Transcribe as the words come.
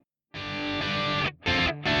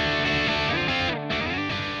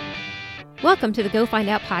Welcome to the Go Find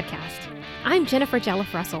Out podcast. I'm Jennifer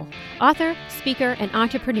Jelliff-Russell, author, speaker, and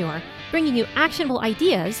entrepreneur, bringing you actionable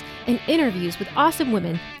ideas and interviews with awesome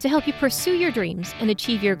women to help you pursue your dreams and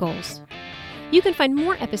achieve your goals. You can find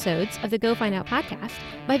more episodes of the Go Find Out podcast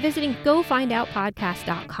by visiting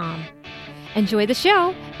gofindoutpodcast.com. Enjoy the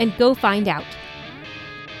show and go find out.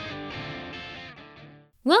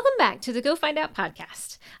 Welcome back to the Go Find Out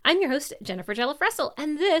podcast. I'm your host, Jennifer Jelliff-Russell,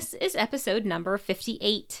 and this is episode number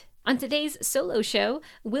 58. On today's solo show,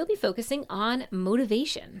 we'll be focusing on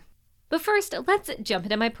motivation. But first, let's jump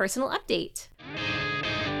into my personal update.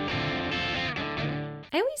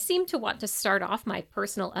 I always seem to want to start off my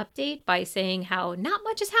personal update by saying how not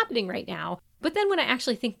much is happening right now. But then when I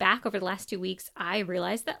actually think back over the last 2 weeks, I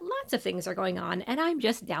realize that lots of things are going on and I'm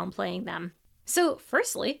just downplaying them. So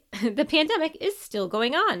firstly, the pandemic is still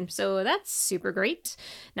going on, so that's super great.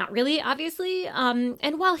 Not really, obviously.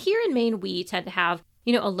 And while here in Maine, we tend to have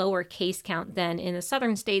a lower case count than in the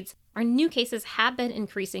southern states, our new cases have been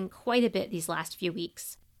increasing quite a bit these last few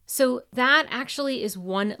weeks. So that actually is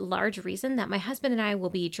one large reason that my husband and I will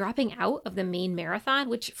be dropping out of the Maine Marathon,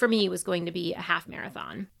 which for me was going to be a half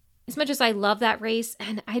marathon. As much as I love that race,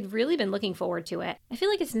 and I'd really been looking forward to it, I feel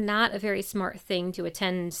like it's not a very smart thing to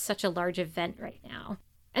attend such a large event right now.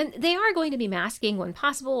 And they are going to be masking when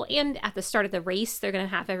possible, and at the start of the race, they're going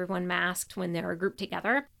to have everyone masked when they're grouped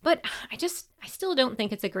together. But I still don't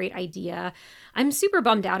think it's a great idea. I'm super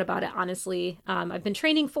bummed out about it, honestly. I've been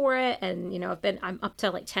training for it, and I'm up to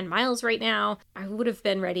like 10 miles right now. I would have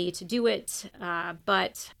been ready to do it,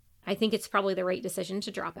 but I think it's probably the right decision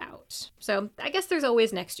to drop out. So I guess there's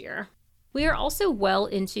always next year. We are also well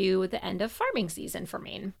into the end of farming season for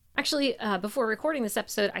Maine. Actually, before recording this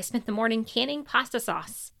episode, I spent the morning canning pasta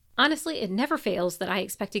sauce. Honestly, it never fails that I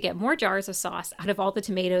expect to get more jars of sauce out of all the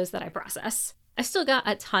tomatoes that I process. I've still got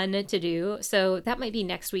a ton to do, so that might be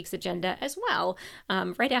next week's agenda as well,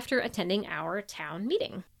 right after attending our town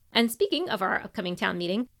meeting. And speaking of our upcoming town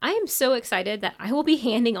meeting, I am so excited that I will be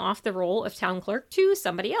handing off the role of town clerk to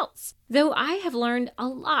somebody else. Though I have learned a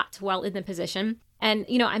lot while in the position, and,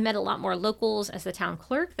 I met a lot more locals as the town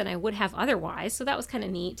clerk than I would have otherwise, so that was kind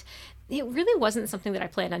of neat. It really wasn't something that I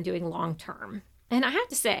planned on doing long term. And I have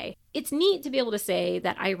to say, it's neat to be able to say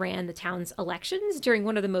that I ran the town's elections during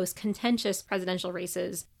one of the most contentious presidential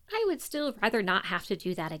races. I would still rather not have to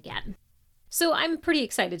do that again. So I'm pretty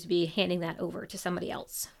excited to be handing that over to somebody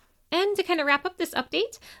else. And to kind of wrap up this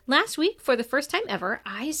update, last week, for the first time ever,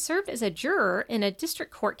 I served as a juror in a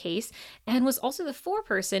district court case and was also the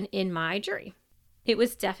foreperson in my jury. It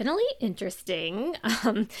was definitely interesting.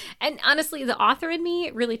 And honestly, the author in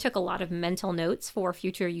me really took a lot of mental notes for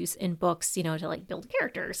future use in books, to build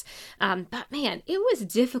characters. But man, it was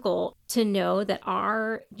difficult to know that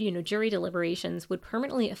our, jury deliberations would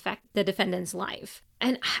permanently affect the defendant's life.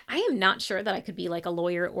 And I am not sure that I could be like a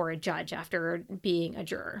lawyer or a judge after being a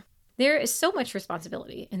juror. There is so much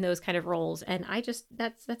responsibility in those kind of roles, and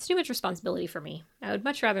that's too much responsibility for me. I would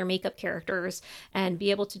much rather make up characters and be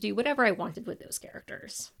able to do whatever I wanted with those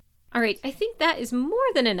characters. All right, I think that is more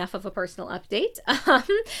than enough of a personal update.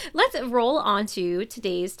 Let's roll on to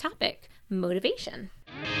today's topic, motivation.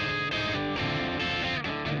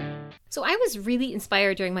 So I was really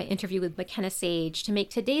inspired during my interview with McKenna Sage to make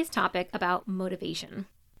today's topic about motivation.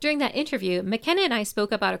 During that interview, McKenna and I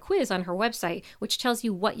spoke about a quiz on her website, which tells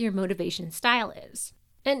you what your motivation style is.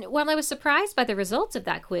 And while I was surprised by the results of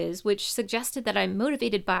that quiz, which suggested that I'm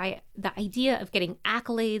motivated by the idea of getting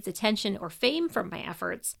accolades, attention, or fame from my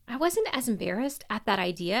efforts, I wasn't as embarrassed at that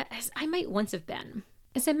idea as I might once have been.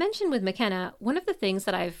 As I mentioned with McKenna, one of the things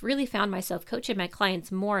that I've really found myself coaching my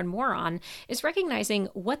clients more and more on is recognizing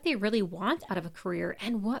what they really want out of a career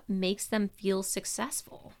and what makes them feel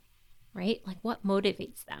successful. Right? Like what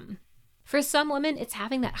motivates them. For some women, it's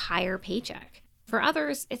having that higher paycheck. For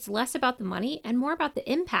others, it's less about the money and more about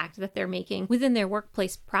the impact that they're making within their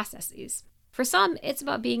workplace processes. For some, it's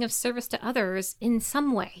about being of service to others in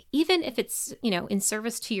some way, even if it's, in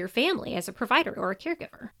service to your family as a provider or a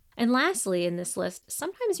caregiver. And lastly, in this list,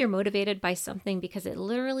 sometimes you're motivated by something because it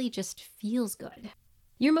literally just feels good.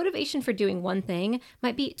 Your motivation for doing one thing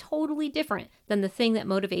might be totally different than the thing that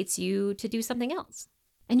motivates you to do something else.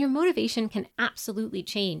 And your motivation can absolutely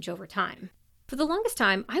change over time. For the longest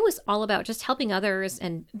time, I was all about just helping others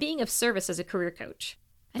and being of service as a career coach.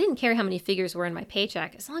 I didn't care how many figures were in my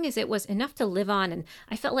paycheck, as long as it was enough to live on and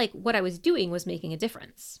I felt like what I was doing was making a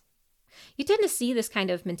difference. You tend to see this kind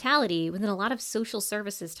of mentality within a lot of social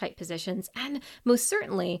services type positions, and most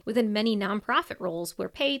certainly within many nonprofit roles where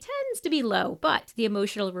pay tends to be low, but the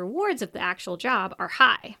emotional rewards of the actual job are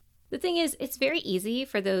high. The thing is, it's very easy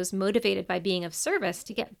for those motivated by being of service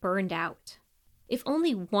to get burned out. If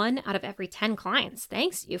only 1 out of every 10 clients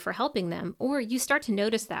thanks you for helping them, or you start to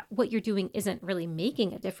notice that what you're doing isn't really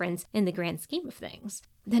making a difference in the grand scheme of things,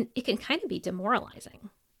 then it can kind of be demoralizing.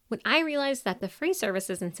 When I realized that the free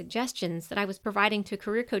services and suggestions that I was providing to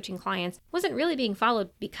career coaching clients wasn't really being followed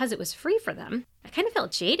because it was free for them, I kind of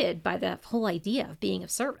felt jaded by the whole idea of being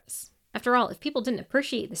of service. After all, if people didn't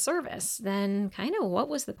appreciate the service, then kind of what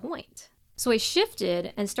was the point? So I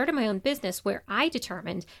shifted and started my own business where I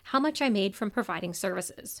determined how much I made from providing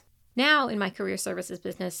services. Now, in my career services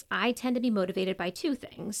business, I tend to be motivated by 2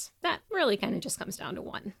 things. That really kind of just comes down to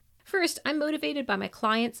 1. First, I'm motivated by my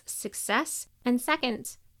clients' success. And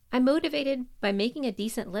second, I'm motivated by making a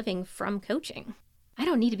decent living from coaching. I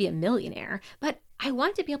don't need to be a millionaire, but I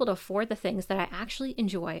want to be able to afford the things that I actually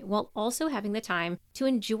enjoy while also having the time to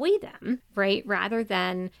enjoy them, right? Rather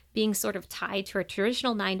than being sort of tied to a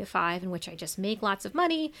traditional 9-to-5 in which I just make lots of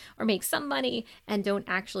money or make some money and don't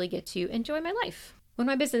actually get to enjoy my life. When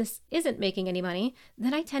my business isn't making any money,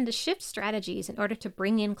 then I tend to shift strategies in order to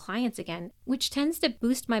bring in clients again, which tends to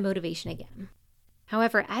boost my motivation again.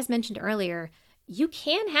 However, as mentioned earlier, you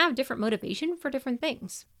can have different motivation for different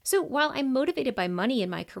things. So while I'm motivated by money in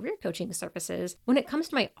my career coaching services, when it comes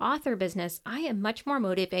to my author business, I am much more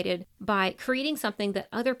motivated by creating something that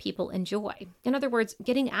other people enjoy. In other words,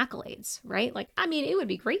 getting accolades, right? It would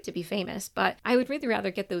be great to be famous, but I would really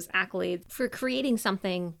rather get those accolades for creating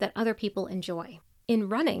something that other people enjoy. In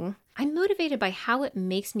running, I'm motivated by how it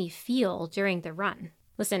makes me feel during the run.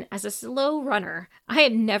 Listen, as a slow runner, I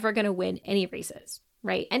am never going to win any races.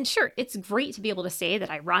 Right? And sure, it's great to be able to say that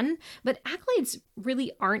I run, but accolades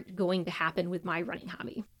really aren't going to happen with my running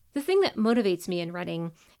hobby. The thing that motivates me in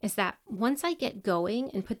running is that once I get going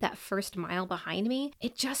and put that first mile behind me,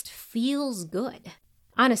 it just feels good.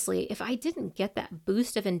 Honestly, if I didn't get that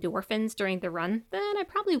boost of endorphins during the run, then I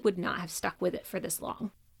probably would not have stuck with it for this long.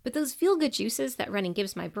 But those feel-good juices that running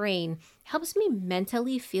gives my brain helps me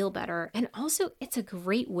mentally feel better. And also, it's a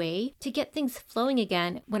great way to get things flowing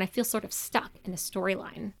again when I feel sort of stuck in a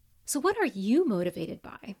storyline. So what are you motivated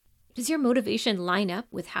by? Does your motivation line up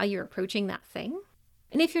with how you're approaching that thing?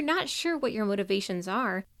 And if you're not sure what your motivations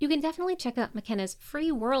are, you can definitely check out McKenna's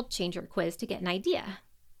free World Changer quiz to get an idea.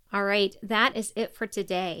 All right, that is it for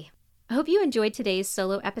today. I hope you enjoyed today's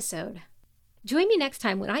solo episode. Join me next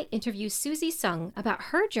time when I interview Susie Sung about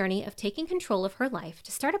her journey of taking control of her life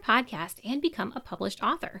to start a podcast and become a published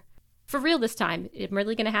author. For real this time, I'm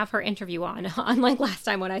really going to have her interview on, unlike last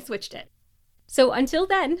time when I switched it. So until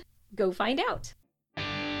then, go find out.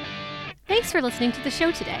 Thanks for listening to the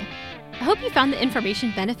show today. I hope you found the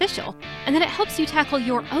information beneficial and that it helps you tackle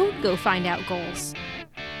your own Go Find Out goals.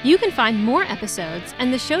 You can find more episodes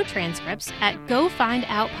and the show transcripts at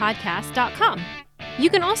gofindoutpodcast.com. You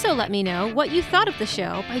can also let me know what you thought of the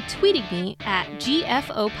show by tweeting me at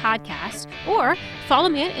GFOpodcast or follow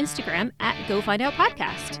me on Instagram at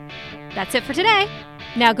GoFindOutPodcast. That's it for today.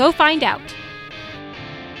 Now go find out.